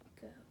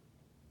go.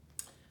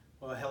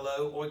 Well,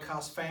 hello,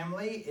 Oikos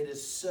family. It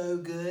is so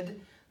good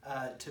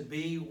to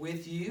be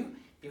with you,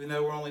 even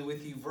though we're only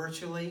with you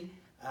virtually.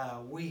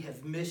 We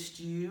have missed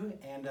you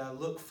and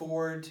look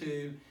forward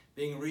to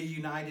being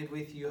reunited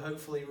with you,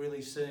 hopefully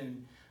really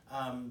soon.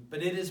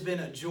 But it has been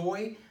a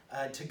joy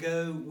to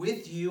go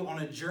with you on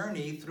a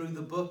journey through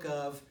the book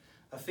of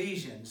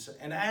Ephesians.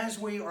 And as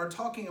we are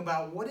talking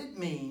about what it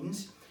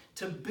means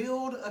to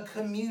build a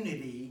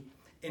community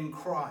in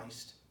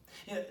Christ.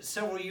 You know,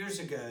 several years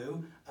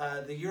ago,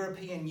 the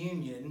European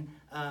Union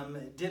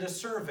did a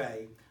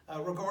survey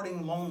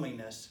regarding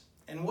loneliness.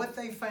 And what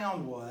they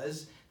found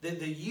was that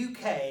the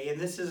UK, and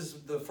this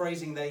is the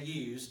phrasing they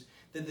used,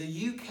 that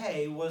the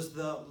UK was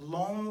the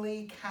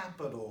lonely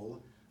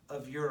capital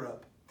of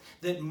Europe.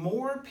 That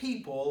more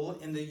people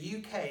in the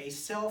UK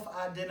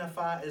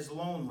self-identify as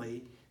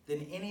lonely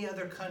than any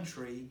other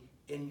country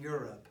in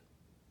Europe.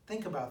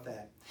 Think about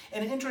that.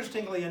 And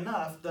interestingly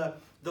enough,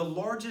 the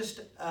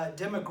largest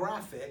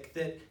demographic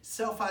that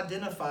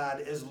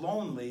self-identified as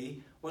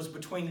lonely was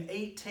between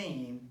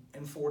 18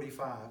 and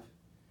 45.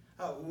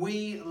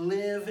 We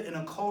live in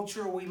a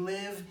culture, we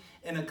live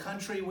in a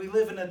country, we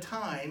live in a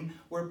time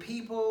where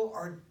people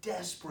are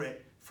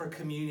desperate for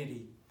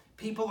community.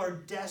 People are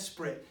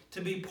desperate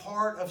to be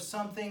part of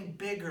something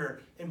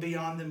bigger and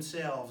beyond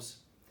themselves.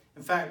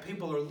 In fact,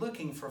 people are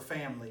looking for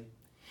family.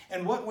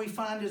 And what we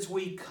find as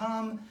we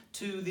come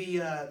to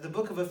the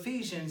book of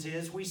Ephesians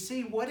is we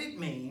see what it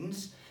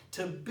means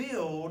to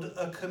build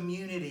a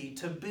community,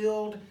 to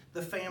build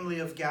the family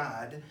of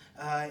God.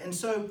 And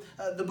so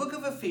the book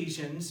of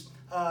Ephesians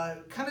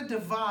kind of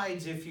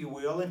divides, if you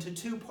will, into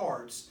two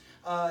parts.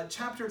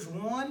 Chapters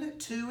 1,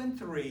 2, and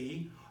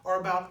 3 are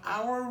about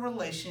our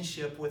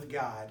relationship with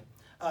God.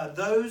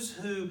 Those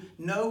who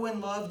know and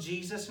love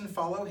Jesus and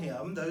follow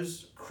Him,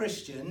 those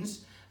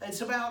Christians,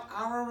 it's about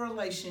our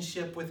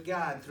relationship with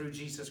God through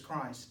Jesus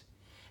Christ.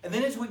 And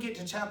then as we get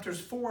to chapters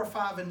 4,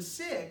 5, and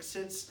 6,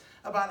 it's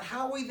about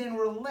how we then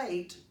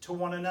relate to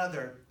one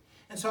another.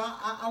 And so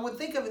I would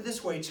think of it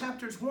this way.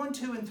 Chapters 1,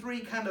 2, and 3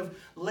 kind of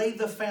lay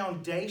the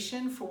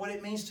foundation for what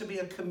it means to be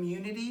a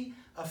community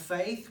of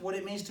faith, what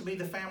it means to be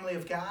the family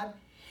of God.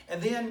 And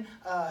then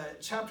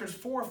chapters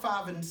 4,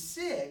 5, and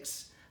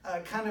 6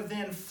 kind of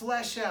then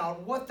flesh out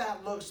what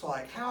that looks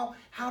like.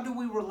 How do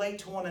we relate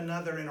to one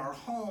another in our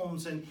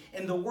homes and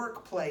in the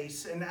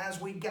workplace, and as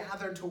we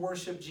gather to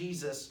worship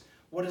Jesus,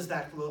 what does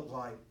that look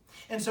like?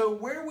 And so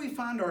where we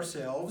find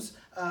ourselves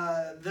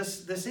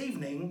this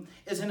evening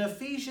is in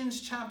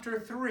Ephesians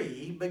chapter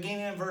 3,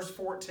 beginning in verse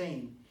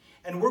 14.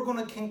 And we're going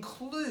to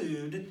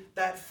conclude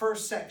that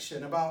first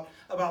section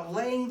about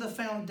laying the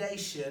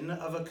foundation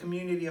of a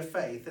community of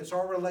faith. It's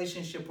our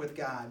relationship with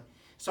God.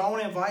 So I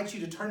want to invite you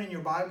to turn in your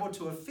Bible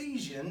to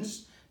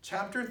Ephesians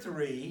chapter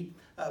 3,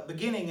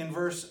 beginning in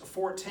verse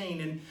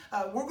 14. And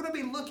we're going to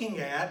be looking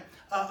at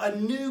a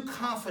new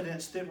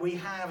confidence that we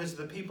have as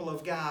the people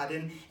of God.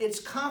 And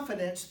it's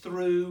confidence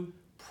through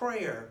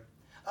prayer.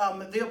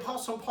 The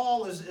Apostle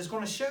Paul is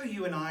going to show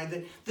you and I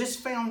that this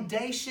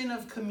foundation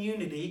of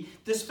community,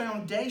 this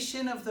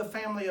foundation of the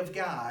family of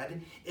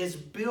God is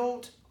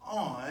built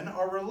on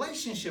our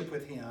relationship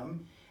with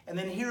Him. And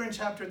then here in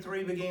chapter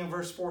 3, beginning in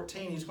verse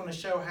 14, he's going to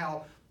show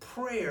how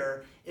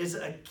prayer is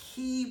a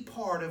key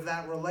part of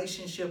that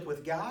relationship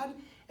with God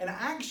and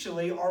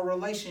actually our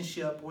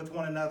relationship with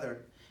one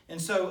another.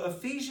 And so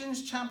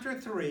Ephesians chapter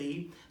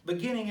 3,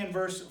 beginning in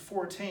verse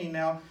 14.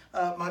 Now,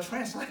 my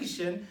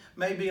translation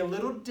may be a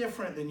little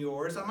different than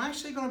yours. I'm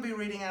actually going to be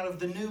reading out of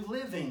the New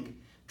Living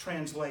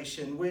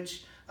Translation,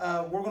 which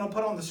we're going to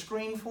put on the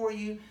screen for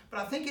you. But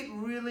I think it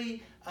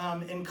really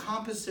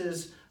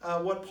encompasses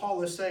what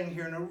Paul is saying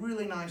here in a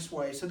really nice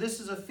way. So this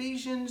is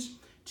Ephesians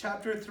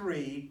chapter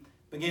 3,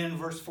 beginning in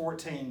verse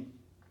 14.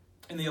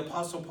 And the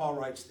Apostle Paul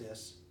writes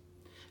this.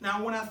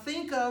 Now, when I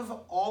think of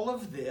all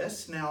of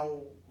this,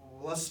 now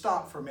let's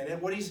stop for a minute.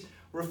 What he's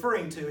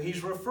referring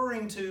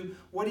to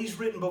what he's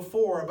written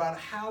before about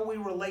how we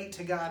relate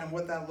to God and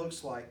what that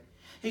looks like.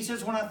 He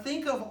says, when I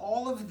think of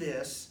all of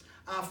this,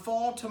 I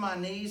fall to my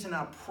knees and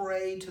I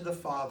pray to the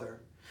Father,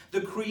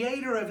 the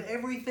creator of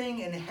everything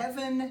in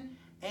heaven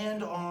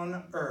and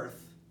on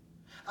earth.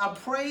 I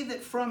pray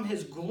that from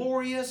His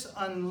glorious,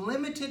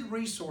 unlimited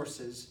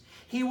resources,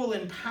 He will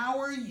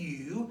empower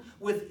you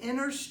with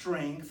inner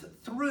strength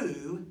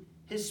through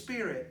His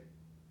Spirit.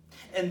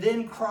 And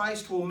then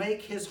Christ will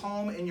make His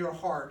home in your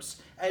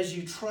hearts as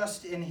you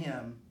trust in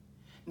Him.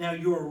 Now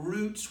your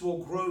roots will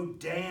grow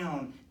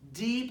down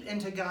deep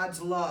into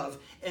God's love,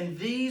 and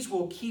these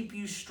will keep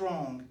you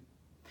strong.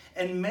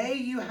 And may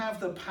you have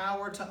the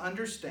power to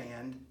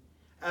understand,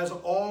 as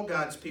all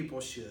God's people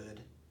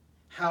should,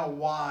 how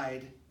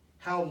wide,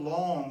 how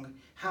long,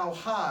 how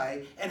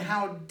high, and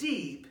how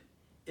deep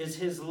is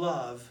His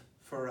love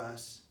for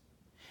us.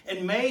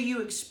 And may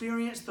you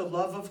experience the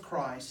love of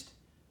Christ,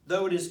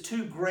 though it is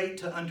too great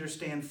to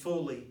understand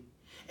fully.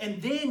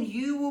 And then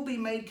you will be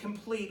made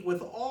complete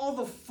with all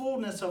the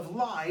fullness of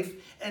life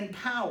and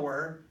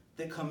power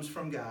that comes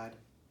from God.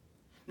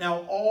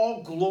 Now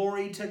all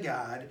glory to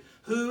God,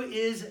 who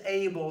is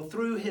able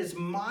through his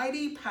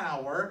mighty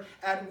power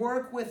at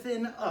work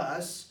within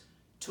us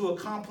to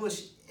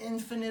accomplish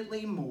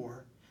infinitely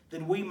more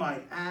than we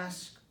might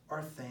ask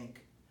or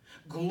think.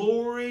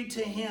 Glory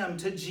to him,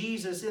 to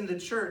Jesus in the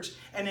church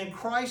and in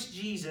Christ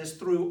Jesus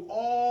through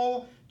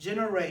all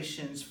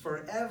generations,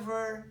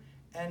 forever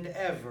and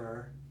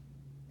ever.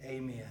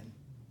 Amen.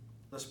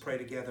 Let's pray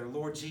together.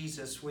 Lord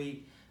Jesus,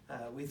 we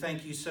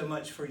thank you so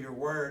much for your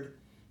word.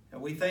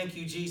 And we thank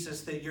you,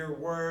 Jesus, that your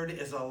word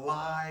is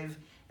alive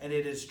and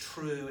it is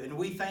true. And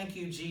we thank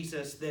you,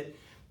 Jesus, that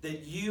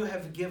you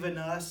have given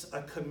us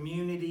a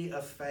community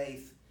of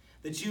faith,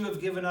 that you have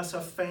given us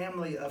a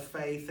family of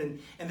faith, and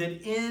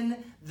that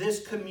in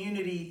this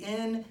community,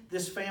 in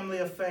this family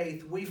of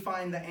faith, we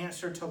find the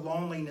answer to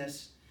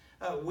loneliness.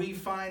 We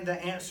find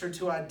the answer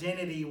to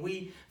identity.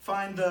 We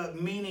find the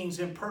meanings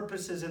and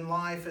purposes in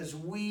life as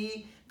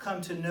we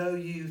come to know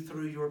you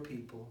through your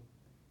people.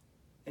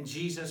 And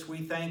Jesus, we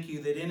thank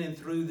you that in and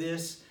through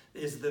this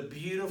is the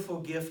beautiful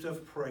gift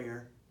of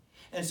prayer.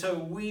 And so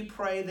we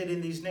pray that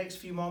in these next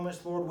few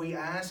moments, Lord, we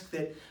ask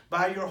that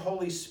by your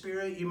Holy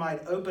Spirit, you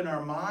might open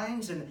our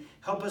minds and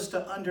help us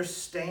to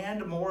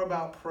understand more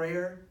about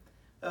prayer.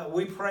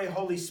 We pray,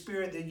 Holy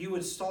Spirit, that you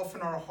would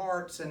soften our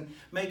hearts and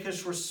make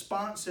us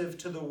responsive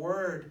to the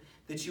word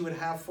that you would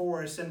have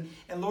for us. And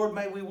Lord,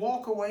 may we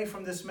walk away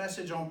from this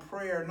message on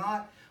prayer,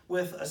 not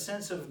with a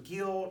sense of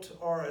guilt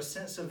or a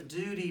sense of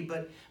duty,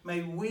 but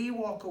may we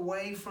walk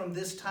away from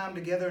this time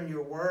together in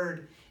your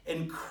word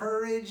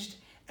encouraged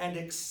and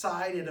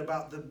excited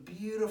about the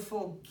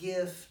beautiful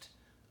gift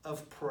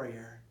of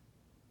prayer.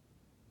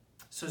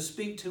 So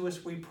speak to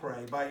us, we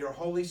pray, by your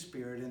Holy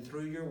Spirit and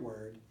through your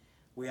word.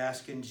 We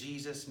ask in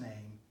Jesus'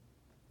 name.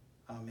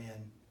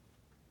 Amen.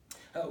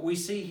 We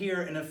see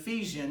here in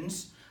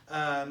Ephesians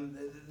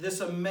this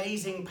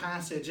amazing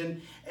passage.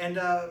 And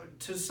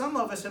to some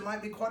of us, it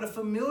might be quite a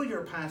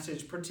familiar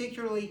passage,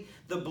 particularly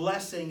the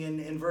blessing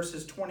in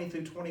verses 20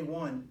 through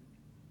 21.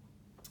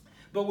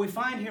 But we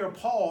find here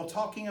Paul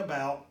talking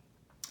about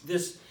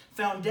this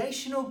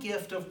foundational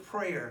gift of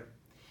prayer.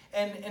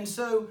 And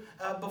so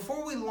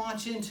before we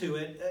launch into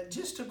it,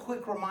 just a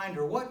quick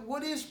reminder,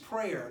 what is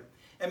prayer?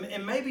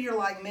 And maybe you're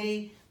like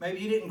me, maybe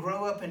you didn't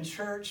grow up in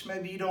church,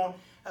 maybe you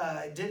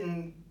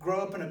didn't grow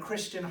up in a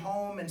Christian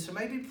home, and so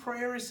maybe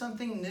prayer is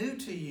something new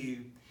to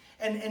you.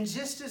 And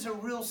just as a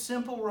real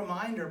simple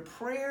reminder,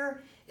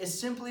 prayer is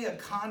simply a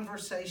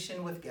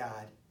conversation with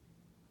God.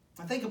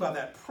 Now think about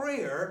that.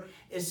 Prayer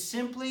is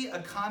simply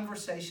a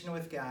conversation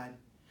with God.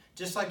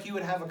 Just like you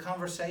would have a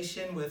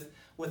conversation with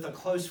a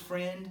close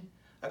friend,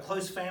 a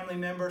close family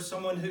member,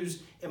 someone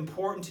who's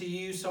important to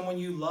you, someone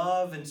you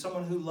love, and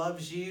someone who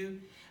loves you.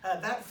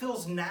 That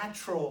feels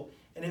natural,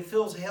 and it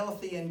feels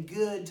healthy and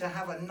good to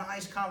have a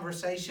nice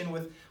conversation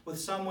with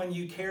someone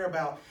you care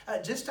about.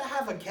 Just to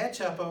have a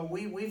catch-up.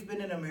 We've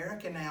been in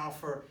America now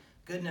for,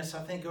 goodness,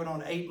 I think going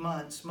on 8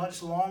 months,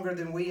 much longer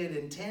than we had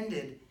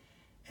intended.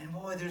 And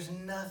boy, there's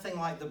nothing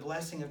like the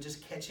blessing of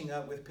just catching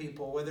up with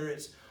people, whether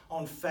it's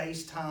on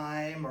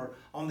FaceTime or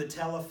on the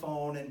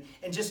telephone,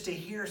 and just to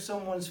hear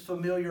someone's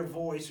familiar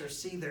voice or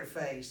see their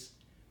face.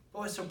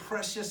 Boy, it's a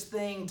precious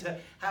thing to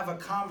have a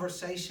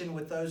conversation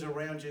with those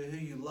around you who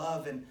you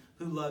love and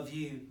who love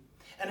you.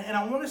 And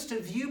I want us to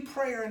view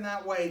prayer in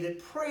that way,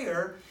 that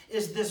prayer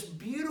is this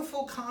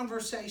beautiful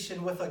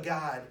conversation with a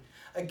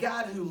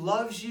God who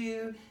loves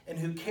you and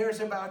who cares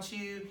about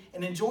you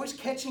and enjoys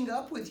catching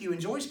up with you,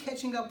 enjoys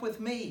catching up with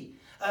me.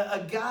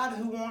 A God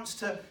who wants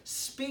to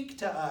speak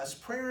to us.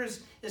 Prayer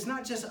is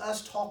not just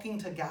us talking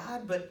to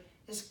God, but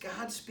it's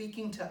God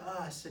speaking to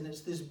us, and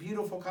it's this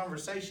beautiful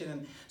conversation.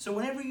 And so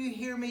whenever you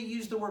hear me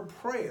use the word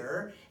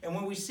prayer, and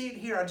when we see it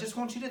here, I just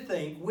want you to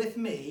think, with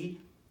me,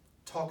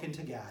 talking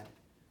to God.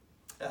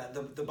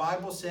 The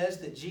Bible says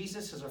that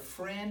Jesus is a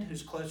friend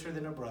who's closer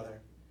than a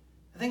brother.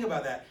 Think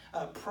about that.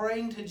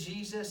 Praying to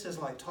Jesus is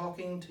like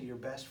talking to your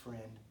best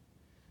friend.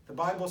 The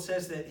Bible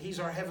says that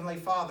he's our Heavenly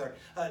Father.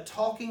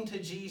 Talking to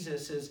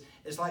Jesus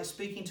is like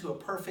speaking to a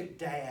perfect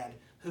dad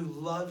who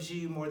loves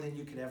you more than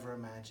you could ever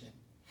imagine.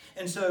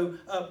 And so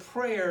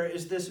prayer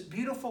is this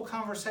beautiful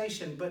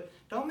conversation, but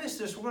don't miss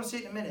this. We're going to see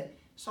it in a minute.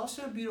 It's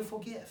also a beautiful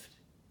gift.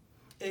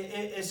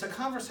 It's a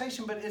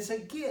conversation, but it's a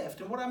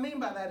gift. And what I mean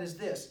by that is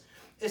this.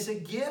 It's a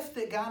gift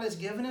that God has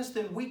given us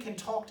that we can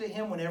talk to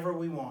him whenever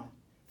we want.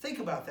 Think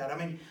about that. I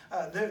mean,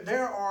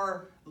 there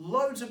are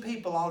loads of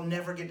people I'll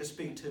never get to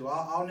speak to.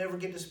 I'll never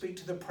get to speak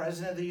to the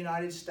President of the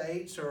United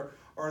States or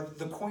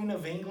the Queen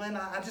of England.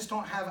 I just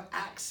don't have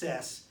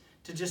access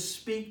to just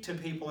speak to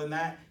people in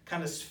that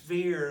kind of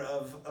sphere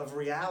of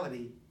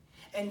reality.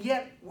 And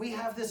yet we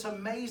have this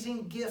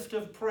amazing gift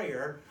of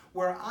prayer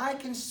where I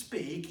can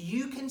speak,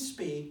 you can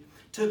speak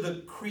to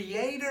the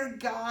Creator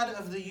God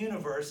of the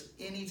universe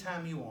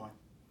anytime you want.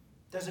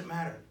 Doesn't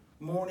matter.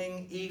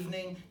 Morning,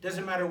 evening,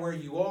 doesn't matter where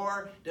you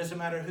are, doesn't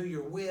matter who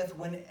you're with,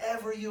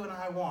 whenever you and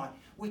I want,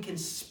 we can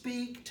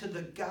speak to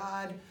the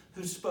God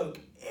who spoke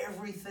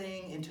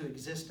everything into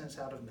existence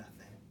out of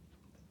nothing.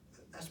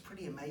 That's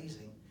pretty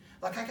amazing.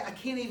 Like I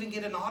can't even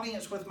get an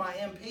audience with my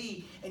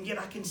MP, and yet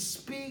I can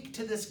speak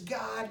to this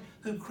God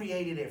who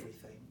created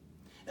everything.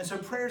 And so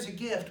prayer is a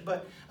gift,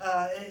 but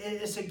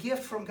it's a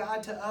gift from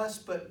God to us,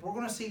 but we're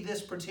going to see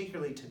this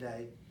particularly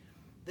today,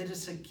 that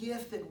it's a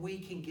gift that we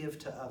can give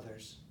to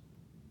others.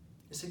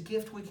 It's a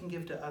gift we can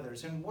give to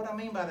others. And what I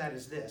mean by that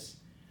is this.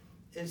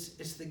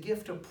 It's the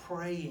gift of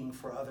praying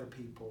for other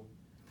people.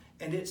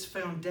 And it's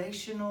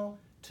foundational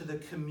to the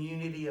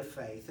community of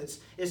faith.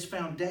 It's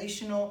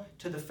foundational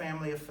to the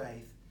family of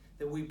faith,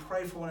 that we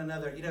pray for one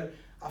another. You know,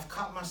 I've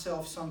caught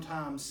myself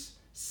sometimes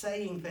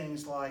saying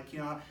things like, you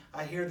know,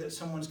 I hear that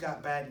someone's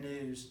got bad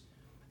news,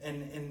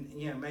 and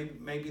you know,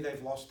 maybe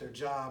they've lost their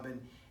job,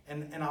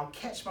 and I'll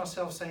catch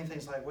myself saying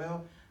things like,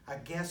 well, I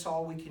guess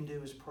all we can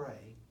do is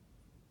pray.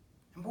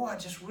 And boy, I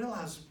just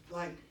realized,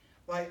 like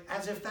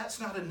as if that's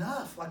not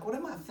enough. Like, what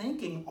am I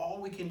thinking? All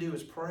we can do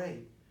is pray.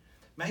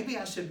 Maybe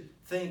I should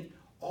think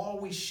all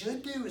we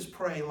should do is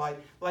pray. Like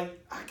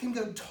I can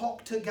go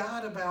talk to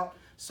God about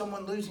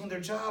someone losing their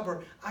job,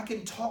 or I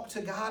can talk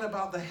to God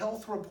about the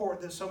health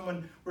report that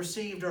someone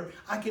received, or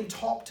I can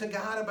talk to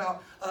God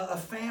about a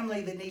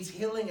family that needs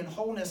healing and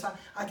wholeness.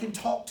 I can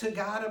talk to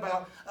God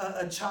about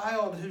a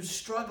child who's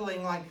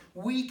struggling. Like,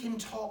 we can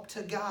talk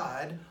to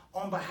God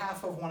on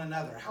behalf of one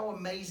another. How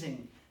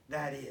amazing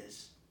that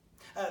is.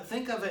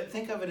 Think of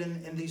it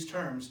in these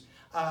terms.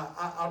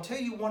 I'll tell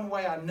you one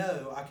way I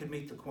know I could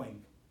meet the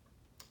Queen,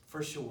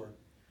 for sure.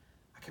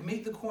 I could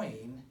meet the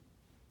Queen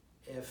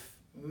if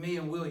me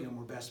and William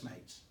were best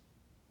mates.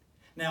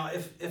 Now,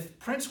 if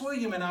Prince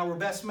William and I were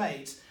best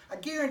mates, I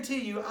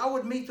guarantee you I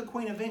would meet the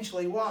Queen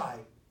eventually. Why?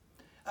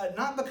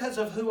 Not because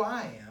of who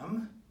I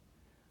am,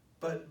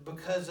 but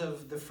because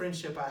of the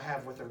friendship I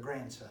have with her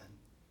grandson.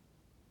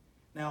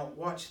 Now,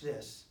 watch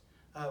this.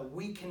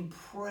 We can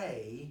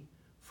pray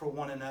for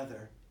one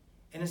another.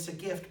 And it's a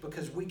gift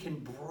because we can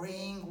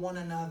bring one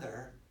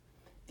another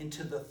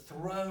into the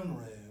throne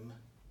room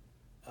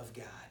of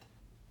God.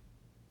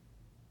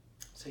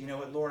 So, you know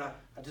what, Lord,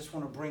 I just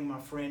want to bring my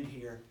friend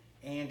here,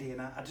 Andy,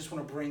 and I just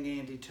want to bring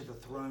Andy to the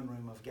throne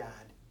room of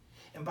God.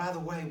 And by the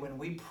way, when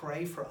we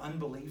pray for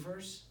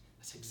unbelievers,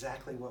 that's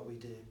exactly what we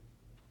do.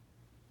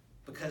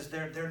 Because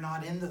they're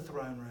not in the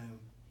throne room.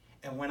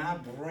 And when I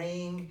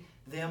bring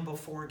them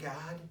before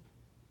God,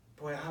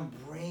 boy, I'm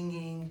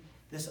bringing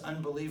this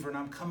unbeliever, and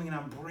I'm coming and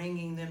I'm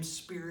bringing them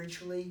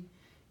spiritually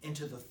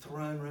into the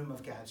throne room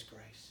of God's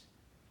grace.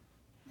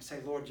 I say,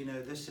 Lord, you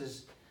know, this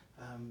is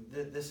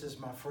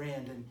my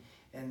friend,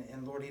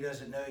 and Lord, he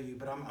doesn't know you,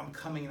 but I'm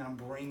coming and I'm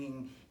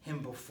bringing him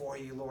before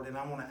you, Lord, and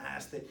I want to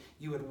ask that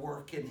you would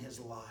work in his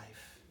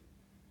life.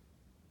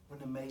 What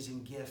an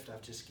amazing gift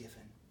I've just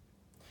given.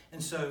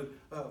 And so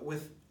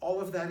with all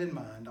of that in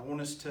mind, I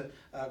want us to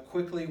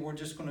quickly, we're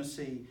just going to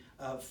see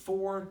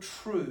 4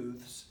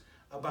 truths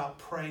about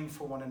praying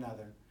for one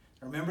another.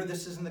 Remember,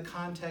 this is in the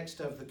context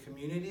of the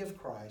community of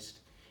Christ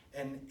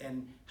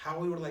and how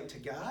we relate to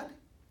God,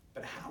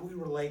 but how we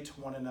relate to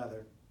one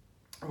another.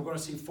 And we're going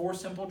to see 4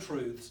 simple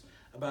truths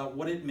about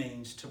what it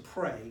means to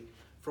pray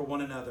for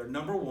one another.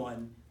 Number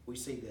 1, we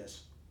see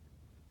this,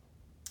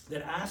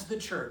 that as the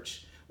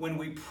church, when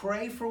we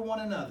pray for one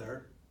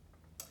another,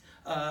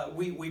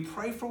 we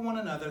pray for one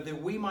another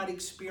that we might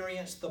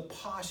experience the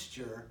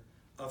posture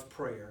of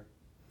prayer.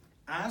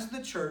 As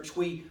the church,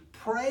 we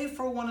pray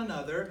for one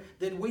another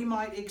that we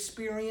might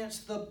experience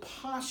the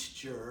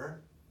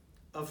posture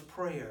of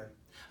prayer.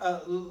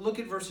 Look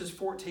at verses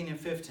 14 and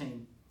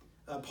 15.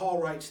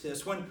 Paul writes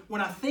this,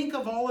 when I think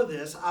of all of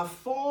this, I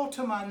fall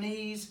to my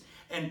knees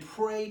and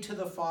pray to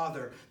the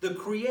Father, the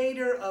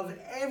creator of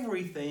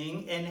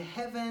everything in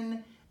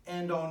heaven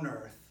and on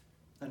earth.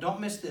 Now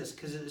don't miss this,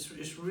 because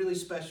it's really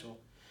special.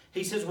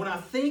 He says, when I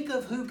think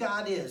of who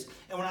God is,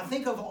 and when I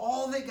think of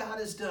all that God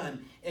has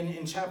done,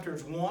 in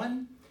chapters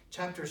 1,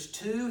 chapters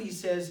 2, he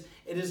says,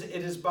 it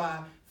is by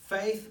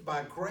faith,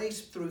 by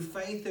grace, through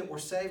faith that we're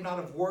saved, not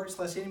of works,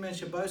 lest any man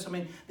should boast. I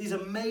mean, these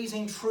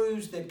amazing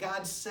truths that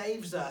God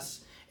saves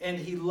us and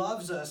he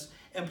loves us.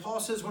 And Paul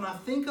says, when I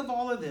think of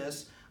all of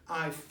this,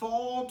 I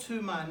fall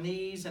to my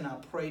knees and I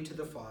pray to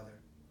the Father,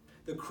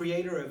 the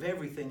creator of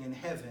everything in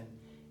heaven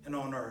and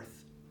on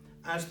earth.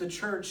 As the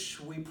church,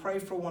 we pray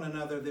for one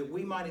another that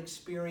we might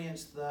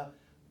experience the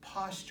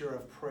posture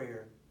of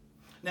prayer.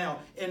 Now,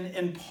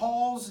 in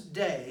Paul's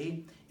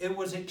day, it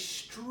was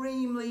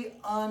extremely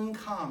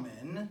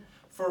uncommon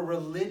for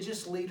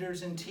religious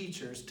leaders and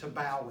teachers to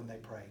bow when they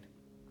prayed.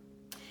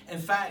 In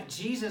fact,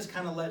 Jesus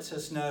kind of lets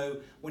us know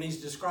when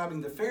he's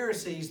describing the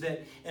Pharisees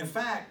that, in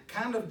fact,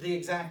 kind of the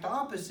exact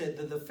opposite,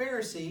 that the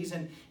Pharisees,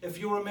 and if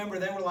you remember,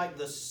 they were like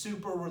the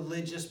super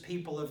religious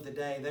people of the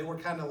day. They were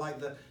kind of like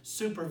the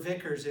super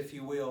vicars, if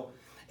you will.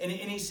 And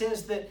he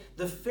says that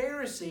the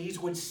Pharisees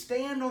would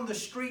stand on the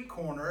street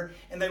corner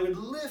and they would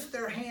lift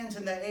their hands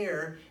in the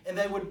air and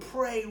they would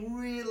pray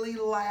really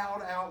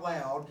loud out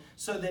loud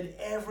so that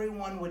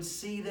everyone would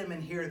see them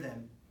and hear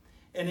them.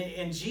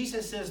 And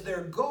Jesus says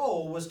their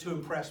goal was to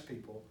impress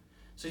people.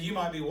 So you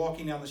might be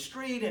walking down the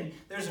street and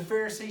there's a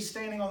Pharisee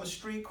standing on the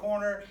street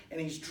corner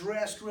and he's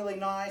dressed really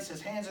nice, his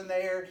hands in the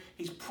air,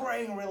 he's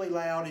praying really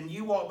loud, and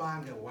you walk by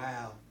and go,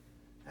 wow,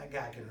 that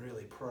guy can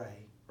really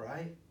pray,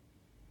 right?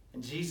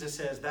 And Jesus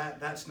says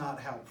that's not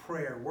how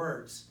prayer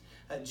works.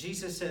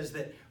 Jesus says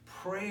that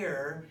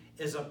prayer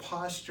is a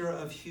posture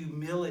of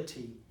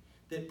humility.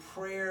 That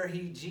prayer,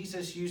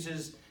 Jesus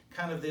uses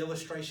kind of the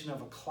illustration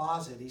of a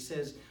closet. He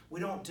says, we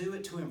don't do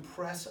it to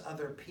impress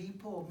other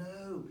people.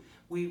 No,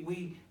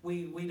 we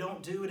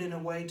don't do it in a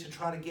way to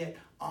try to get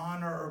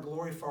honor or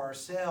glory for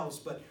ourselves,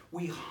 but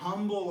we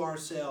humble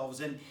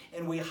ourselves and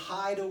we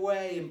hide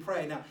away and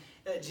pray. Now,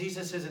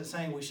 Jesus isn't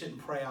saying we shouldn't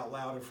pray out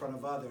loud in front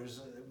of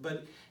others,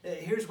 but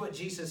here's what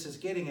Jesus is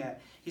getting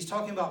at. He's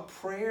talking about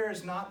prayer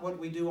is not what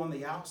we do on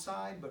the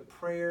outside, but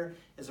prayer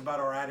is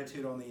about our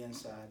attitude on the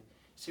inside.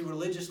 See,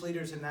 religious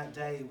leaders in that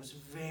day, it was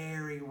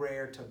very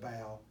rare to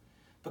bow,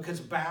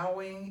 because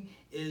bowing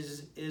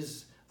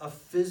is a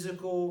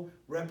physical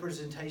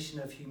representation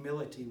of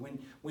humility.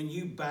 When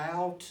you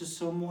bow to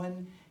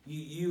someone,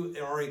 you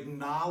are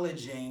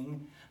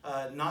acknowledging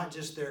not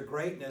just their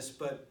greatness,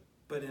 but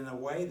in a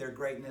way their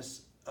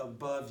greatness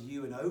above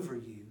you and over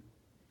you.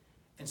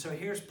 And so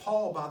here's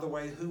Paul, by the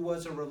way, who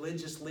was a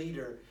religious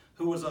leader,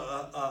 who was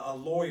a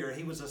lawyer,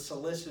 he was a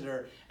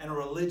solicitor and a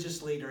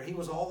religious leader. He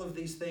was all of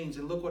these things.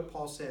 And look what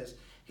Paul says.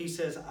 He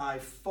says, I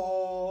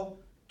fall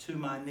to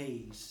my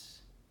knees.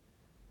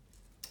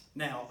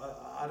 Now,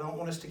 I don't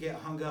want us to get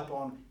hung up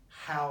on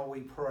how we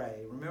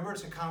pray. Remember,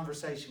 it's a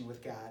conversation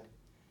with God.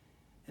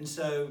 And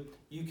so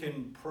you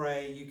can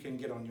pray, you can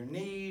get on your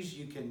knees,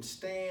 you can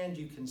stand,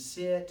 you can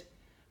sit.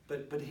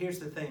 But here's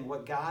the thing,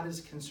 what God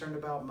is concerned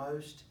about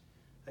most,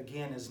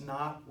 again, is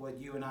not what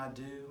you and I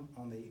do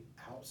on the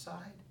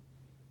outside,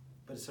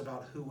 but it's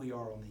about who we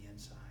are on the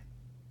inside.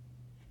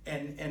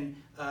 And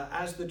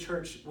as the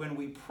church, when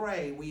we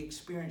pray, we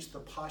experience the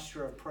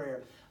posture of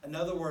prayer. In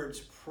other words,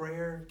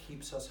 prayer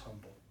keeps us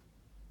humble.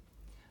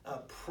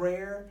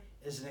 Prayer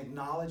is an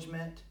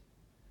acknowledgement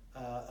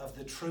of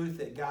the truth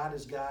that God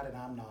is God and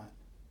I'm not.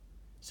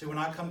 See, when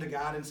I come to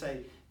God and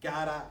say,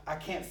 God, I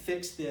can't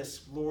fix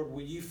this. Lord,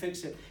 will you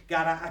fix it?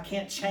 God, I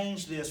can't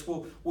change this.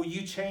 Will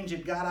you change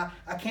it? God,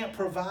 I can't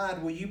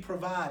provide. Will you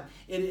provide?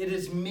 It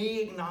is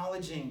me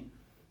acknowledging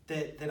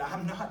that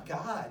I'm not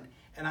God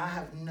and I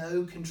have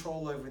no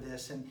control over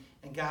this. And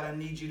God, I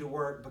need you to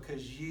work,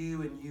 because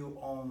you and you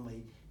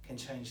only can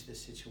change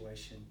this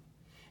situation.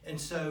 And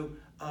so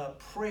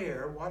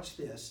prayer, watch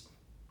this,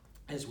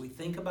 as we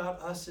think about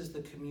us as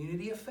the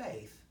community of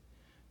faith,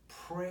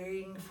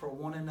 praying for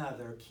one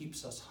another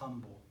keeps us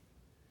humble.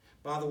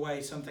 By the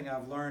way, something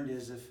I've learned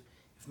is if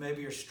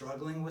maybe you're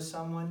struggling with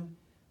someone,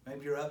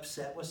 maybe you're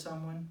upset with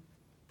someone,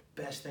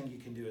 the best thing you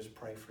can do is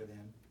pray for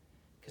them,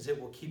 because it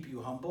will keep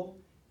you humble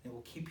and it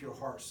will keep your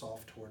heart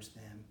soft towards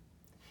them.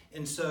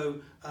 And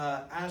so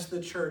as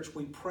the church,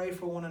 we pray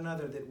for one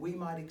another that we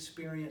might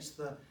experience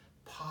the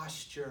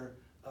posture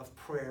of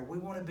prayer. We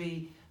want to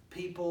be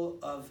people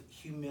of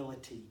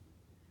humility.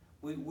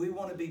 We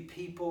want to be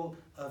people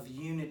of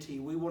unity.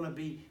 We want to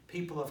be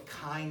people of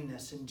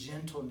kindness and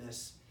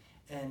gentleness.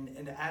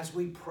 And as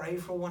we pray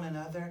for one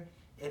another,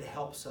 it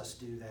helps us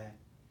do that.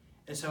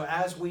 And so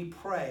as we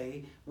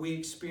pray, we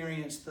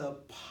experience the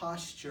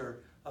posture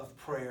of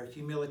prayer,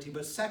 humility.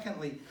 But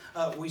secondly,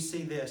 we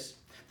see this,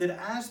 that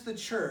as the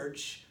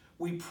church,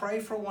 we pray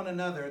for one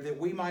another that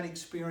we might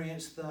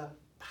experience the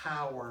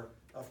power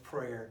of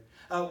prayer.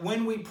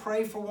 When we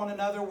pray for one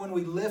another, when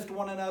we lift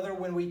one another,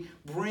 when we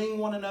bring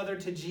one another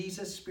to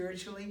Jesus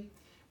spiritually,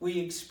 we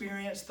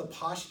experience the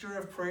posture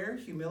of prayer,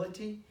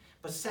 humility.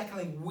 But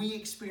secondly, we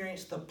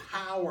experience the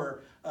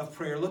power of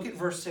prayer. Look at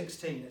verse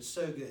 16. It's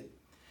so good.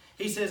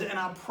 He says, and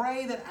I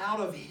pray that out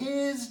of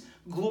his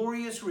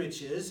glorious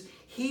riches,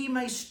 he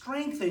may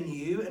strengthen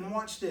you, and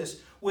watch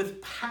this,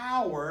 with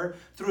power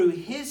through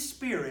his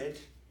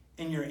Spirit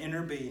in your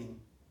inner being.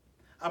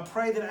 I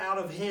pray that out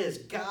of his,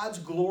 God's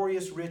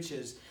glorious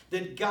riches,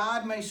 that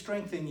God may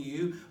strengthen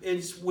you.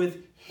 It's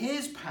with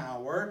his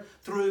power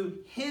through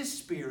his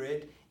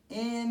Spirit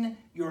in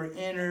your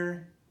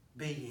inner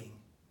being.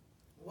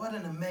 What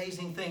an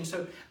amazing thing.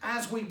 So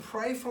as we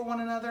pray for one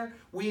another,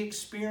 we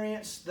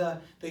experience the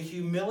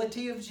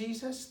humility of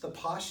Jesus, the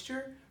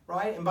posture,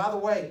 right? And by the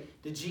way,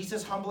 did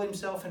Jesus humble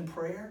himself in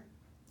prayer?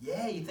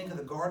 Yeah, you think of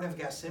the Garden of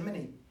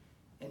Gethsemane.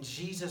 And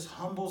Jesus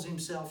humbles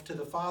himself to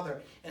the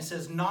Father and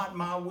says, not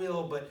my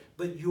will,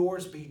 but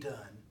yours be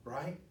done,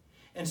 right?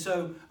 And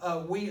so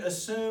we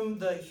assume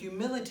the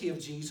humility of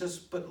Jesus,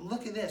 but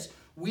look at this.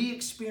 We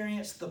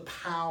experience the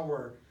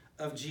power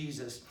of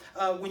Jesus.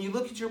 When you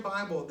look at your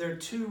Bible, there are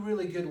two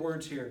really good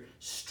words here.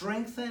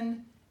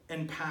 Strengthen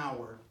and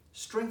power.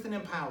 Strengthen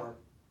and power.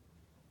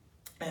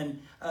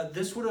 And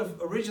this would have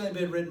originally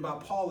been written by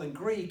Paul in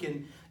Greek.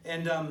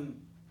 And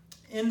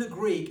in the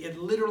Greek, it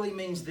literally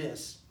means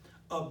this.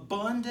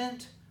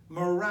 Abundant,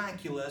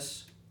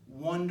 miraculous,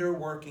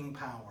 wonder-working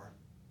power.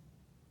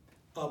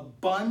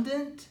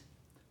 Abundant,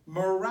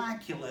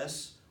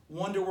 miraculous,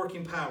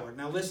 wonder-working power.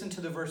 Now listen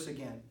to the verse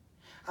again.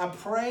 I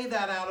pray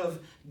that out of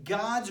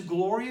God's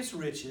glorious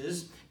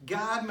riches,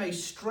 God may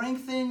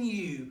strengthen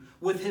you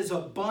with his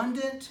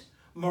abundant,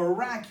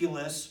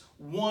 miraculous,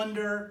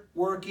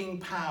 wonder-working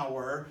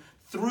power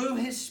through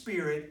his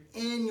Spirit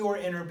in your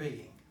inner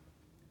being.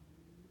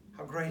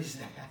 How great is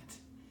that?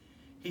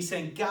 He's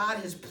saying God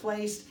has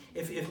placed,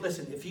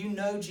 if you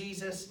know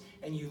Jesus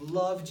and you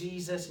love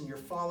Jesus and you're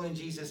following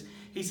Jesus,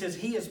 he says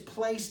he has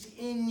placed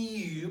in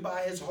you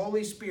by his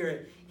Holy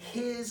Spirit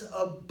his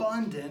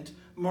abundant,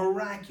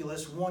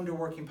 miraculous,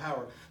 wonder-working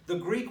power. The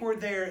Greek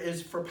word there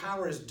is for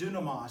power is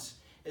dunamis.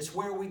 It's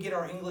where we get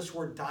our English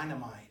word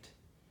dynamite.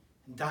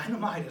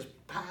 Dynamite is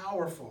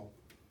powerful,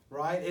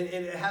 right?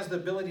 It has the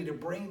ability to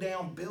bring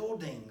down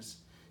buildings,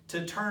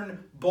 to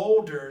turn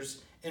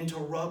boulders into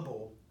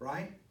rubble,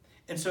 right?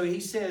 And so he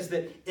says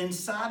that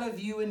inside of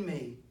you and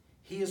me,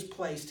 he has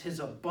placed his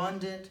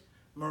abundant,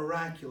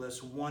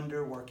 miraculous,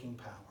 wonder-working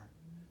power.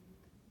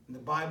 And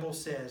the Bible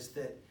says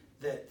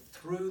that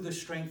through the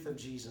strength of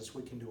Jesus,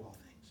 we can do all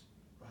things,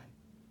 right?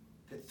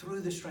 That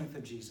through the strength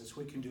of Jesus,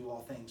 we can do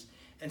all things.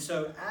 And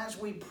so as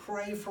we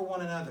pray for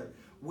one another,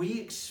 we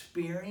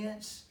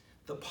experience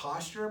the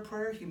posture of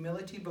prayer,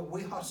 humility, but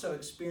we also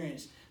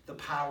experience the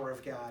power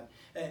of God.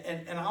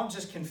 And I'll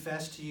just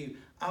confess to you,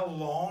 I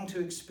long to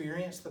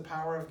experience the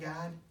power of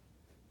God,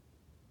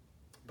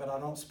 but I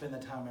don't spend the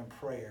time in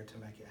prayer to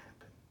make it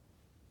happen.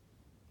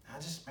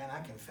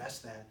 I confess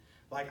that.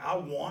 Like, I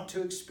want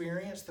to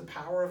experience the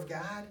power of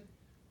God,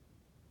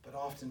 but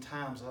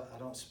oftentimes I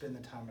don't spend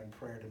the time in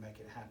prayer to make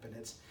it happen.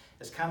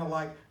 It's kind of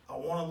like I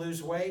want to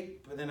lose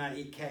weight, but then I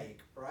eat cake,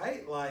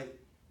 right? Like,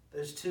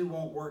 those two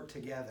won't work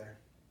together.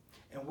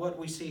 And what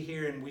we see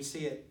here, and we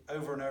see it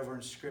over and over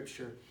in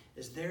Scripture,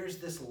 is there's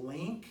this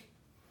link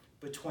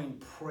between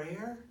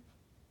prayer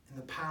and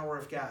the power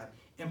of God.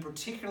 And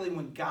particularly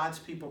when God's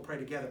people pray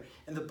together.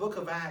 In the book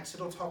of Acts,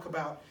 it'll talk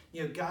about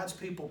God's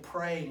people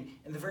praying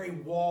and the very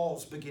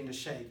walls begin to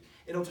shake.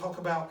 It'll talk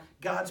about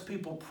God's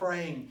people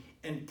praying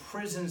and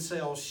prison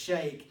cells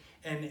shake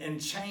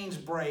and chains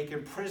break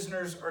and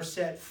prisoners are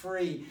set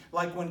free.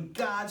 Like when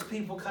God's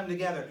people come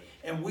together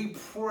and we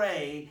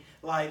pray,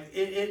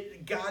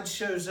 like God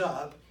shows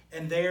up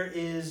and there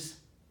is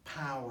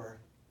power.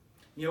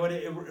 You know what?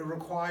 It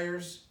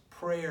requires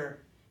prayer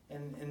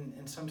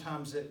and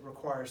sometimes it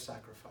requires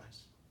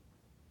sacrifice.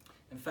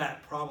 In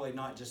fact, probably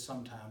not just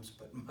sometimes,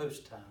 but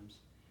most times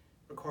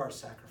requires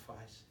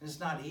sacrifice. And it's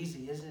not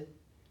easy, is it?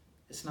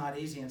 It's not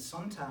easy. And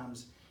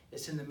sometimes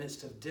it's in the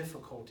midst of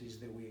difficulties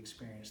that we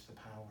experience the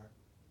power.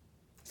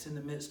 It's in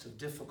the midst of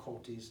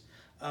difficulties.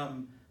 I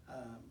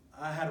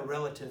had a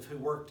relative who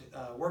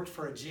worked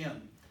for a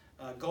gym,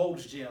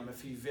 Gold's Gym,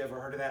 if you've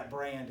ever heard of that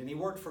brand. And he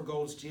worked for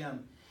Gold's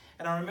Gym.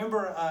 And I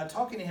remember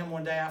talking to him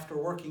one day after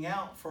working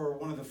out for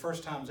one of the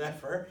first times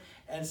ever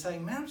and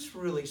saying, man, I'm just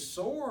really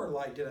sore.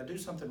 Like, did I do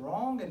something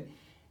wrong?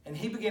 And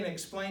he began to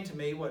explain to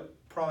me what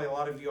probably a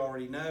lot of you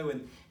already know.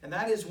 And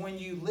that is when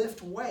you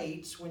lift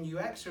weights, when you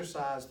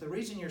exercise, the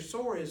reason you're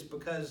sore is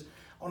because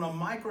on a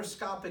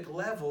microscopic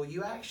level,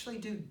 you actually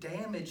do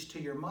damage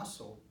to your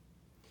muscle.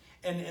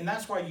 And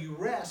that's why you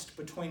rest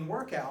between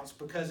workouts,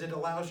 because it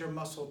allows your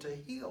muscle to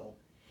heal.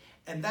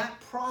 And that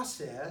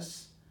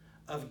process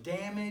of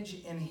damage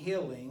and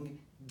healing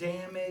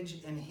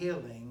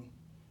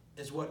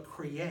is what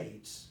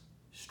creates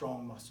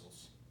strong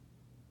muscles.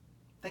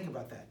 Think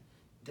about that.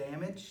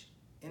 Damage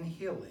and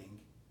healing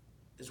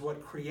is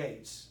what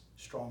creates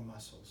strong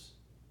muscles.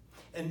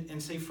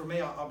 And see, for me,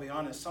 I'll be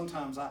honest,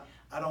 sometimes I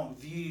don't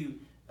view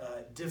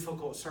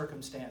difficult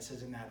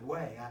circumstances in that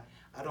way.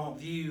 I don't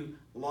view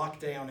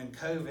lockdown and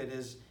COVID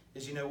as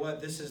you know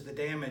what, this is the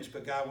damage,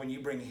 but God, when you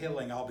bring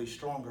healing, I'll be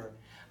stronger.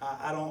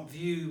 I don't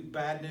view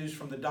bad news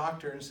from the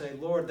doctor and say,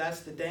 Lord, that's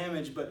the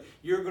damage, but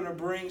you're going to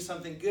bring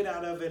something good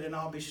out of it and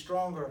I'll be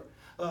stronger.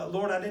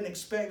 Lord, I didn't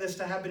expect this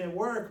to happen at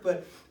work,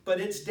 but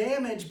it's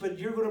damage, but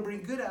you're going to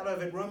bring good out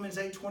of it. Romans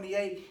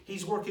 8:28,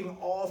 he's working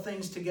all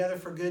things together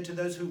for good to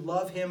those who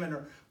love him and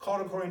are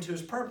called according to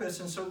his purpose.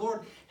 And so,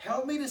 Lord,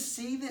 help me to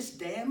see this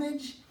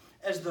damage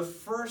as the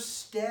first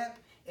step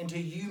into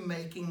you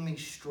making me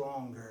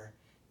stronger.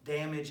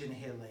 Damage and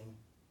healing.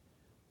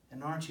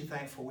 And aren't you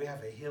thankful we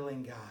have a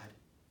healing God?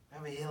 We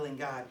have a healing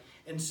God.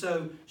 And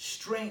so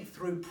strength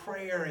through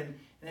prayer, and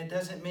it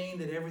doesn't mean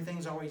that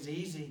everything's always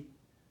easy.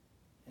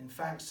 In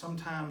fact,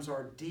 sometimes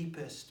our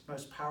deepest,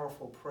 most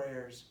powerful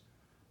prayers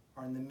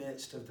are in the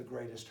midst of the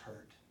greatest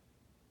hurt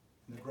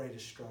and the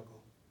greatest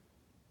struggle.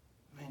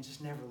 Man,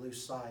 just never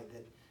lose sight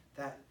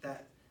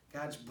that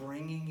God's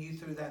bringing you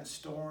through that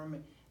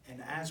storm.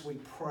 And as we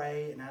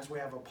pray and as we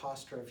have a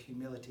posture of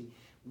humility,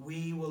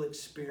 we will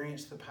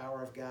experience the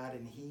power of God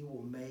and he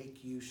will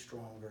make you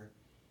stronger.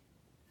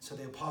 So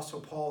the Apostle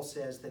Paul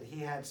says that he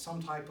had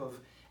some type of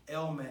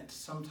ailment,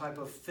 some type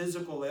of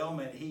physical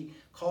ailment. He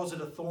calls it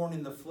a thorn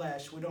in the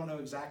flesh. We don't know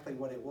exactly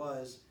what it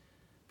was.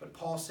 But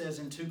Paul says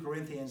in 2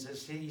 Corinthians,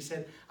 he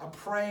said, I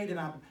prayed and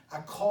I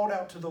called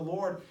out to the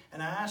Lord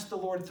and I asked the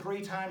Lord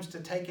 3 times to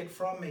take it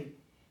from me.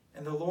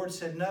 And the Lord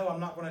said, no, I'm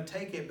not going to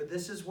take it. But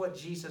this is what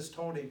Jesus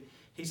told him.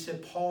 He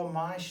said, Paul,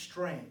 my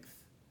strength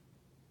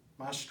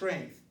my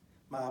strength,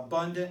 my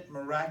abundant,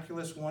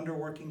 miraculous,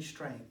 wonder-working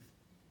strength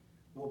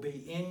will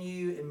be in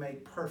you and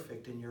made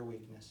perfect in your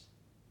weakness.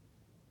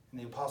 And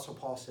the Apostle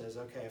Paul says,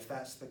 okay, if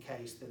that's the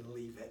case, then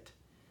leave it,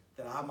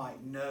 that I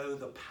might know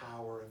the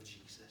power of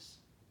Jesus.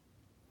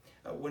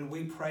 When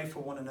we pray for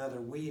one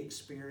another, we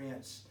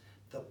experience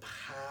the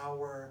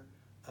power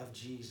of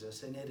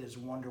Jesus, and it is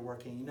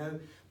wonder-working. You know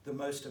the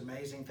most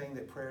amazing thing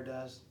that prayer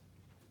does?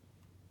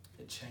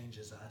 It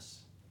changes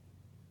us.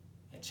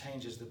 It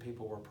changes the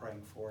people we're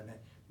praying for, and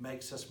it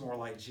makes us more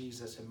like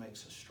Jesus and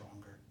makes us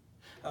stronger.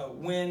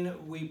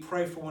 When we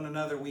pray for one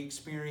another, we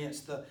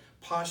experience the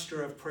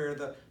posture of prayer,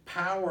 the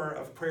power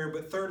of prayer.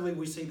 But thirdly,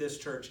 we see this,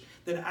 church,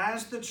 that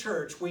as the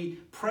church, we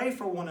pray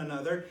for one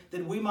another,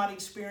 that we might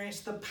experience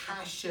the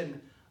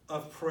passion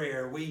of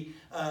prayer. We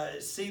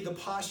see the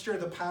posture,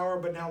 the power,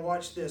 but now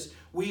watch this.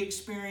 We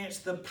experience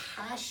the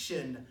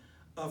passion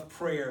of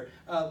prayer.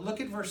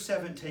 Look at verse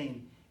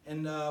 17,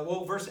 and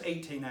verse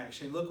 18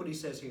 actually. Look what he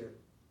says here.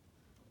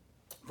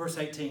 Verse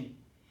 18.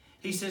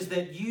 He says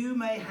that you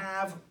may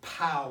have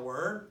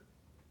power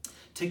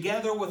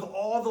together with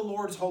all the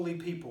Lord's holy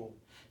people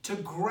to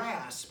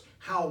grasp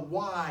how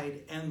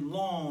wide and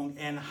long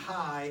and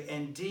high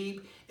and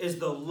deep is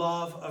the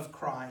love of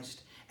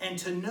Christ, and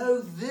to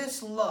know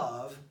this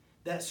love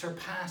that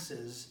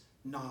surpasses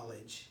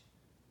knowledge.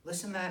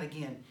 Listen to that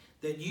again.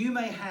 That you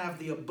may have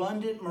the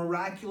abundant,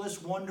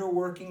 miraculous,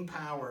 wonder-working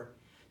power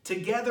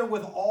together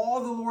with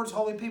all the Lord's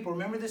holy people.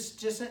 Remember, this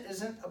just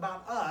isn't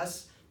about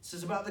us. This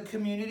is about the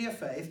community of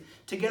faith.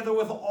 Together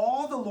with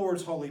all the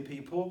Lord's holy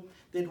people,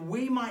 that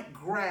we might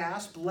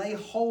grasp, lay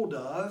hold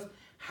of,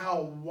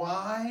 how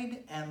wide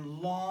and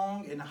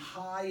long and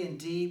high and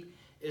deep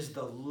is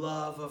the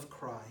love of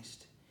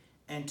Christ,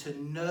 and to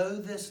know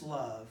this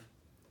love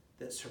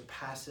that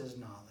surpasses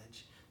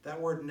knowledge. That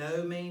word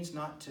know means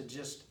not to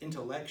just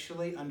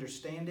intellectually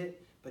understand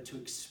it, but to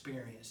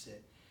experience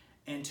it.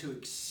 And to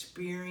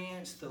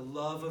experience the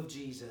love of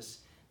Jesus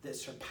that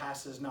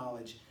surpasses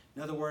knowledge.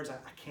 In other words, I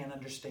can't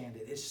understand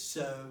it. It's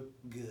so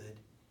good.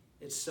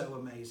 It's so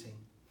amazing.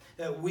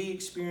 We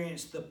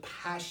experience the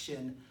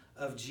passion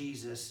of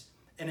Jesus,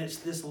 and it's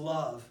this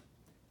love.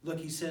 Look,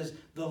 he says,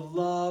 the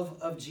love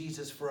of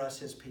Jesus for us,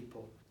 his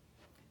people.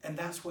 And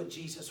that's what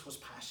Jesus was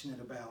passionate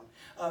about.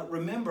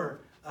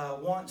 Remember,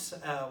 once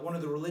one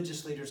of the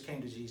religious leaders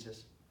came to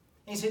Jesus.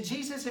 And he said,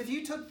 Jesus, if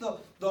you took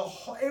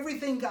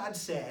everything God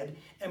said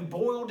and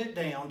boiled it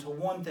down to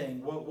one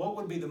thing, what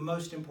would be the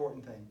most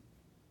important thing?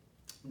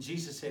 And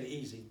Jesus said,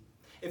 easy.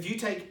 If you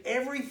take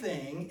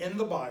everything in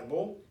the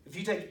Bible, if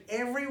you take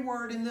every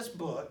word in this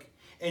book,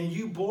 and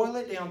you boil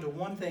it down to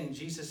one thing,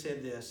 Jesus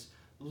said this: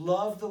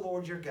 love the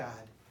Lord your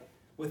God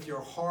with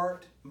your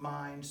heart,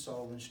 mind,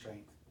 soul, and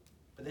strength.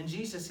 But then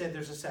Jesus said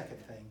there's a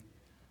second thing.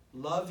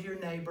 Love your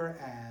neighbor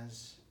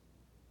as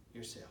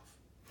yourself.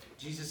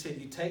 Jesus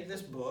said you take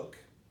this book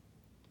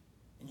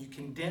and you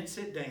condense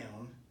it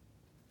down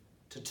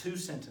to two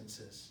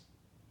sentences.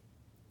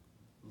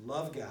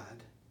 Love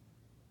God,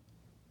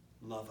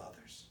 love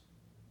others.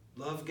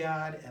 Love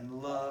God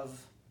and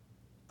love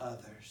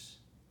others.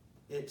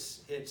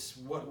 It's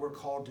what we're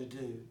called to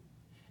do.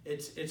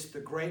 It's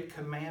the great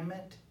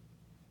commandment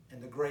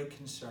and the great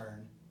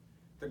concern.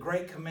 The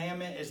great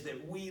commandment is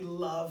that we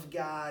love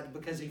God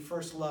because he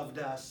first loved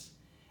us.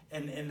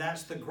 And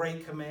that's the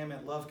great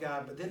commandment, love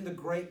God. But then the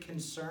great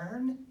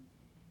concern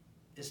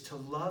is to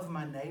love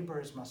my neighbor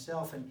as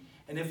myself.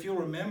 And if you'll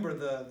remember,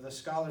 the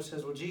scholar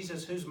says, well,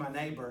 Jesus, who's my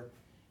neighbor?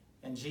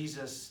 And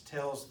Jesus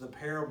tells the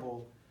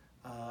parable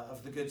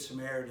of the Good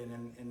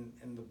Samaritan.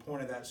 And the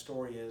point of that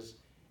story is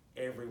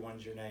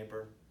everyone's your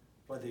neighbor.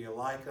 Whether you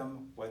like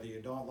them, whether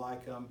you don't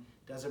like them.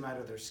 Doesn't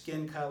matter their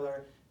skin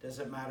color.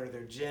 Doesn't matter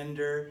their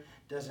gender.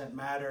 Doesn't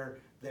matter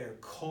their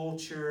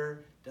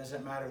culture.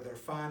 Doesn't matter their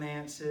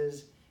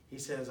finances. He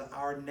says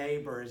our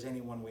neighbor is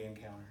anyone we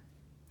encounter.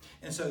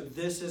 And so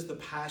this is the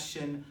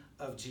passion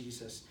of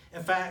Jesus.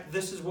 In fact,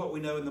 this is what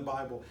we know in the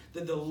Bible,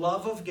 that the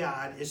love of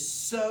God is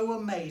so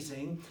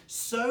amazing,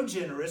 so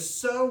generous,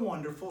 so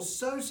wonderful,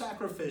 so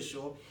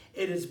sacrificial.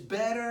 It is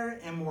better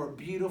and more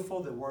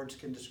beautiful than words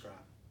can describe.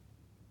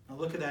 Now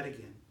look at that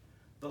again.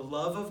 The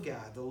love of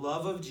God, the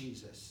love of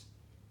Jesus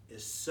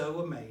is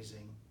so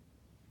amazing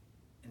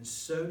and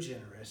so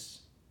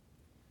generous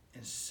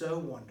and so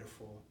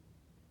wonderful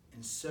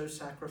and so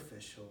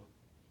sacrificial.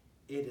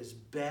 It is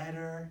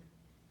better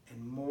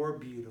and more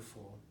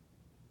beautiful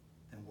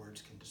than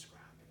words can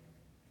describe.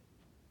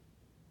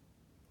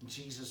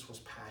 Jesus was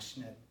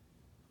passionate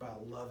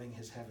about loving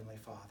his heavenly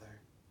Father.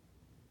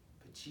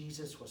 But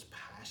Jesus was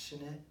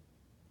passionate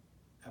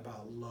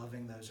about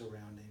loving those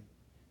around him.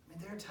 I mean,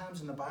 there are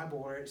times in the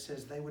Bible where it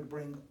says they would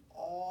bring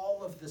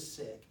all of the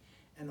sick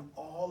and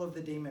all of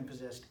the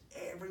demon-possessed.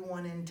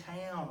 Everyone in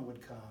town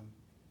would come.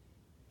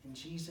 And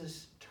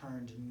Jesus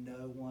turned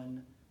no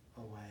one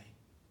away.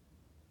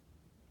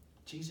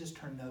 Jesus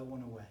turned no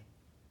one away.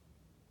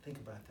 Think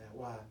about that.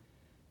 Why?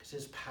 Because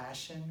his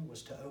passion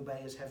was to obey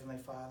his heavenly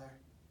Father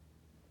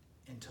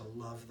and to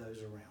love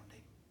those around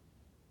him.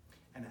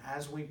 And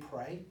as we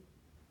pray,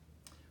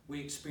 We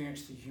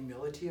experience the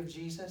humility of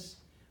Jesus.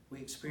 We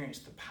experience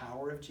the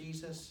power of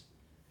Jesus.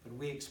 But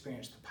we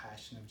experience the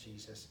passion of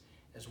Jesus.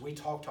 As we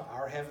talk to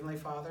our Heavenly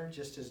Father,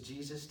 just as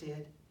Jesus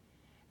did,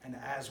 and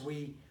as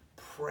we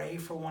pray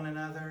for one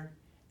another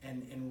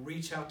and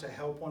reach out to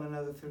help one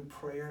another through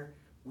prayer,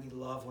 we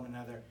love one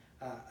another.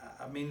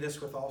 I mean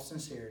this with all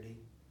sincerity.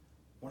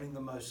 One of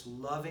the most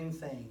loving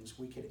things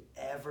we could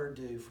ever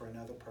do for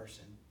another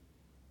person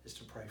is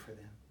to pray for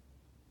them.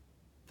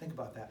 Think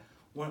about that.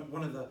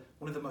 One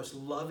of the most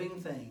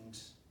loving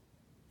things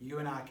you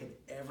and I could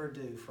ever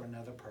do for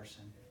another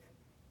person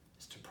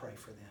is to pray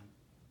for them.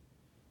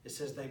 It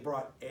says they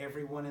brought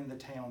everyone in the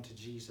town to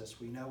Jesus.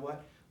 We know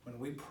what? When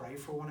we pray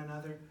for one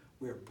another,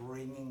 we're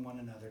bringing one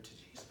another to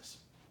Jesus.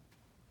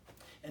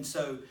 And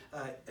so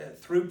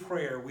through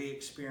prayer, we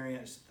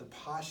experience the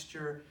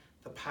posture,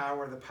 the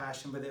power, the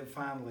passion. But then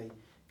finally,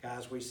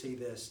 guys, we see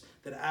this,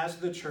 that as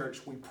the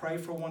church, we pray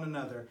for one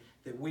another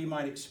that we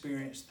might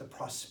experience the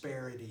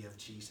prosperity of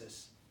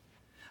Jesus.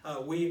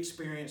 We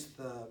experience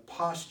the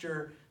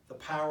posture, the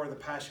power, the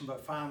passion,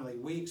 but finally,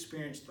 we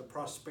experience the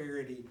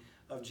prosperity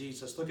of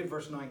Jesus. Look at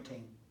verse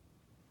 19.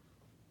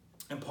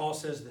 And Paul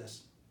says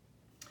this.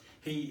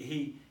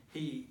 He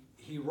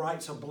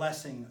writes a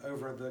blessing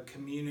over the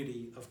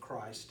community of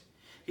Christ.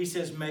 He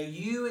says, may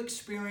you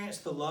experience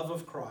the love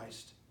of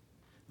Christ,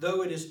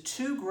 though it is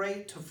too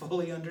great to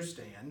fully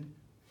understand.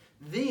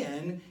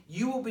 Then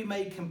you will be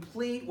made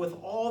complete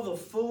with all the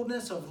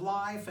fullness of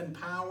life and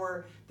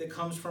power that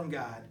comes from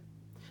God.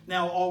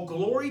 Now all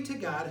glory to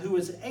God, who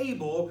is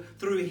able,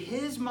 through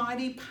his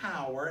mighty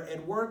power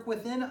at work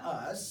within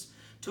us,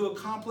 to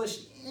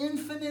accomplish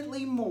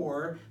infinitely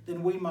more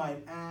than we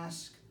might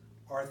ask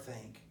or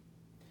think.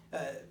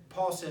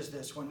 Paul says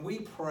this, when we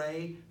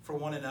pray for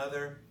one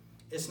another,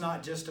 it's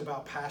not just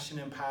about passion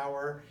and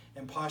power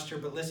and posture,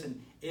 but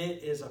listen,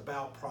 it is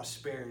about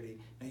prosperity.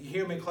 Now you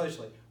hear me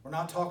closely. We're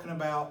not talking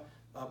about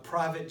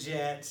private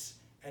jets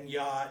and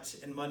yachts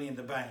and money in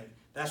the bank.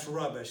 That's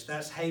rubbish.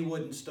 That's hay,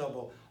 wood, and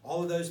stubble.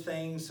 All of those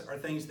things are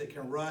things that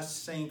can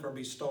rust, sink, or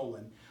be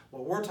stolen.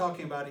 What we're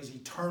talking about is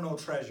eternal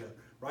treasure,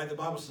 right? The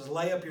Bible says,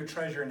 lay up your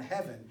treasure in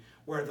heaven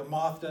where the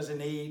moth doesn't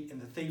eat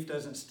and the thief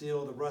doesn't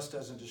steal, the rust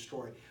doesn't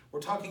destroy.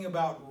 We're talking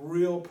about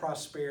real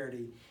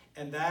prosperity,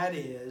 and that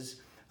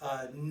is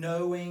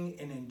knowing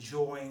and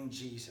enjoying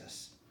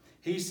Jesus.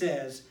 He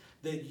says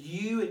that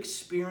you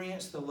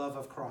experience the love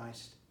of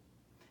Christ.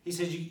 He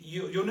says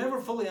you'll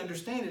never fully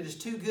understand it. It's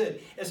too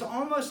good. It's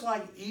almost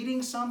like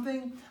eating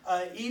something,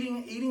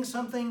 eating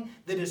something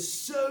that is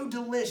so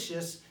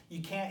delicious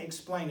you can't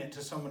explain it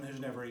to someone who's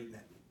never eaten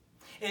it.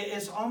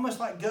 It's almost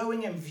like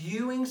going and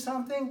viewing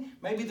something,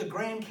 maybe the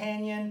Grand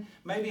Canyon,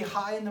 maybe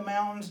high in the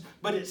mountains,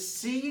 but it's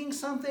seeing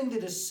something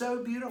that is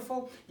so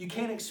beautiful you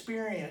can't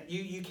experience it.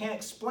 You can't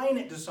explain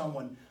it to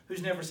someone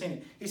who's never seen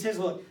it. He says,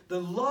 look, the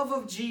love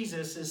of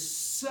Jesus is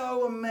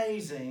so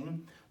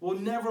amazing, we'll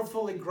never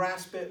fully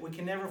grasp it, we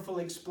can never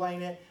fully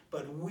explain it,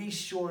 but we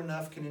sure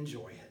enough can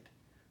enjoy it,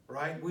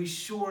 right? We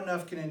sure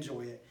enough can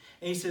enjoy it.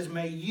 And he says,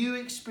 may you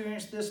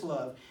experience this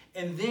love,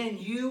 and then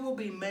you will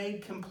be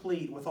made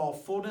complete with all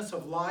fullness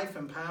of life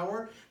and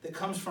power that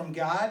comes from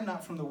God,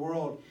 not from the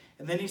world.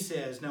 And then he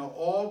says, now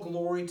all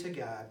glory to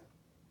God,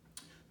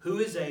 who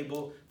is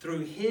able, through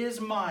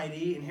his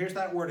mighty, and here's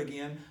that word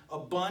again,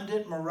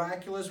 abundant,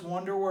 miraculous,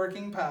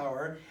 wonder-working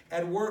power,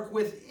 at work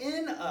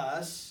within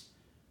us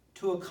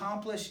to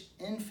accomplish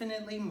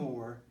infinitely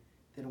more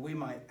than we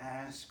might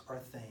ask or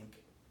think.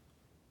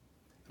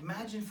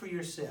 Imagine for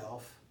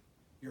yourself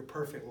your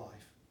perfect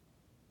life.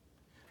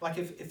 Like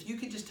if you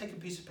could just take a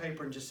piece of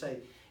paper and just say,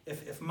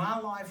 if my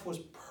life was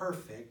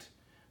perfect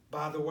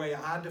by the way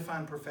I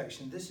define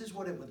perfection, this is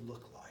what it would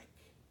look like.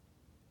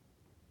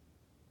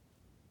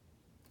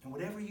 And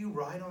whatever you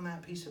write on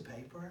that piece of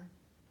paper,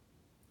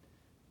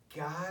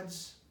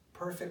 God's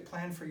perfect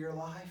plan for your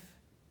life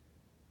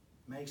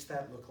makes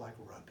that look like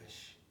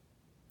rubbish.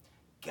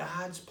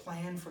 God's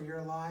plan for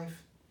your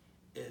life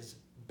is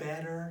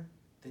better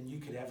than you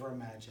could ever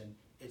imagine.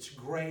 It's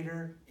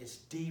greater, it's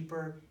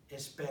deeper,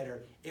 it's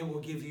better. It will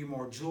give you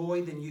more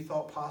joy than you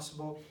thought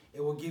possible.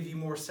 It will give you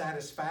more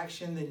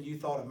satisfaction than you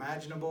thought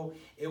imaginable.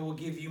 It will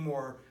give you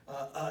more,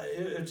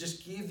 it'll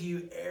just give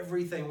you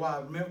everything. Why?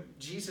 Remember,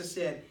 Jesus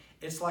said,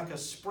 it's like a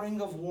spring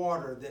of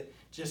water that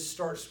just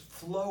starts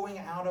flowing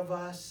out of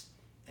us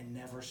and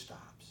never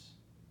stops.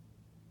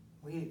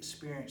 We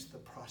experience the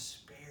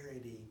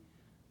prosperity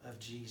of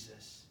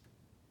Jesus.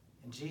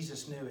 And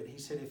Jesus knew it. He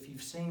said, if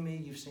you've seen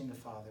me, you've seen the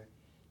Father.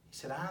 He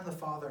said, I and the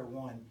Father are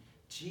one.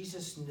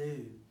 Jesus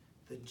knew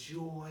the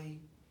joy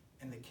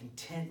and the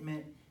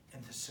contentment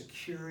and the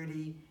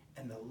security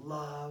and the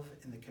love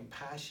and the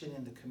compassion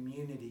and the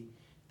community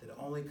that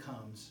only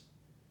comes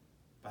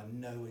by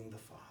knowing the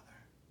Father.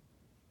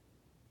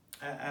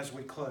 As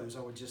we close,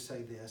 I would just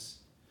say this.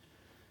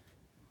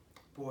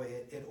 Boy,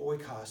 at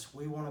Oikos,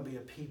 we want to be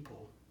a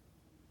people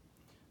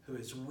who,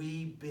 as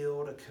we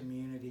build a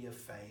community of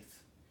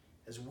faith,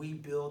 as we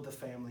build the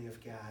family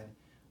of God,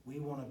 We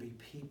want to be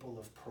people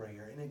of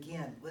prayer. And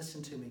again,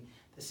 listen to me.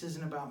 This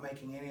isn't about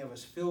making any of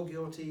us feel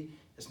guilty.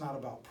 It's not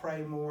about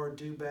pray more,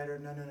 do better.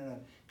 No.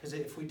 Because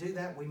if we do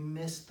that, we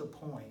miss the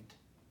point.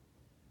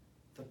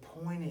 The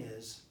point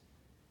is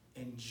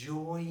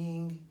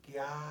enjoying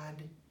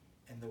God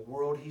and the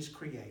world He's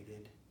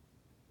created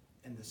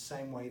in the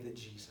same way that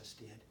Jesus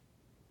did.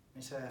 Let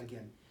me say that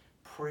again.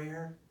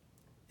 Prayer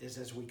is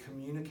as we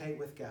communicate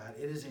with God.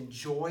 It is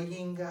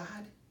enjoying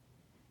God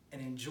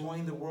and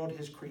enjoying the world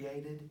He's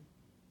created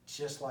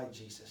just like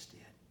Jesus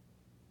did.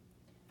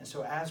 And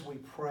so as we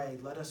pray,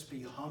 let us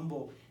be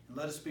humble and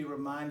let us be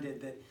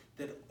reminded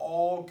that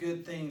all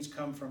good things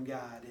come from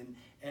God.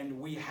 And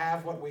we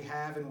have what we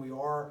have and we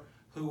are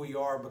who we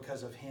are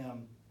because of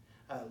Him.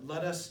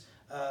 Let us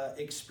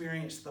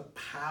experience the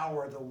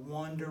power, the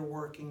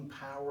wonder-working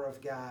power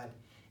of God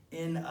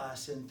in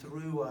us and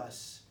through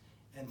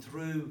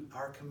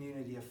our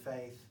community of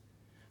faith.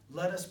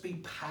 Let us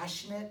be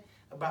passionate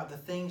about the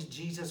things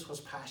Jesus was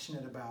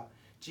passionate about.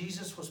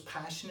 Jesus was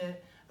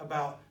passionate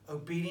about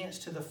obedience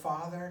to the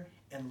Father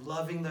and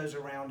loving those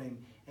around Him.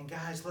 And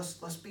guys,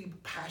 let's be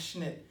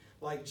passionate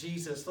like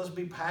Jesus. Let's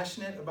be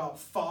passionate about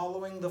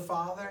following the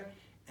Father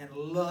and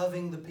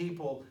loving the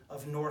people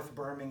of North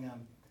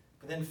Birmingham.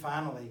 But then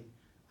finally,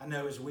 I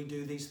know as we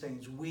do these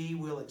things, we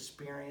will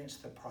experience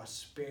the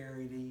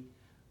prosperity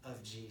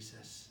of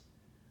Jesus,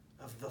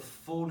 of the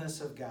fullness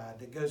of God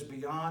that goes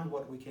beyond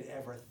what we could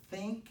ever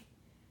think,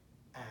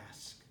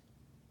 ask,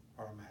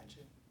 or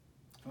imagine.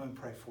 I'm going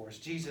to pray for us.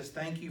 Jesus,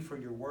 thank you for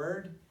your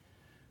word.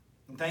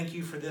 And thank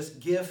you for this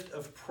gift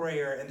of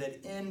prayer. And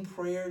that in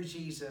prayer,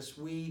 Jesus,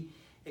 we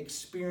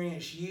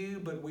experience you,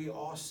 but we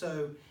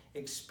also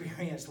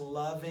experience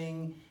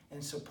loving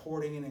and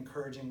supporting and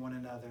encouraging one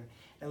another.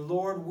 And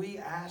Lord, we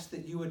ask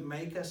that you would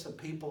make us a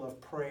people of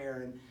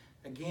prayer. And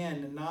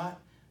again,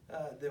 not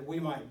that we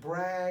might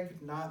brag,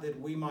 not that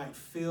we might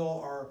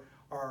feel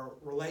our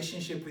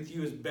relationship with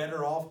you is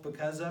better off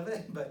because of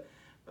it, but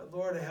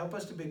Lord, help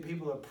us to be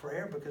people of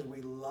prayer because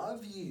we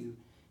love you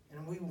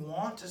and we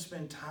want to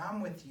spend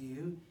time with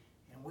you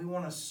and we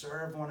want to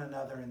serve one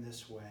another in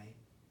this way.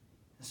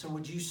 And so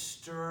would you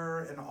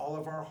stir in all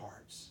of our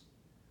hearts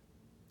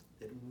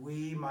that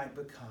we might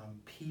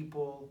become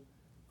people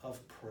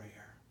of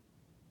prayer.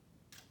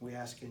 We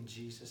ask in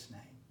Jesus'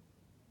 name.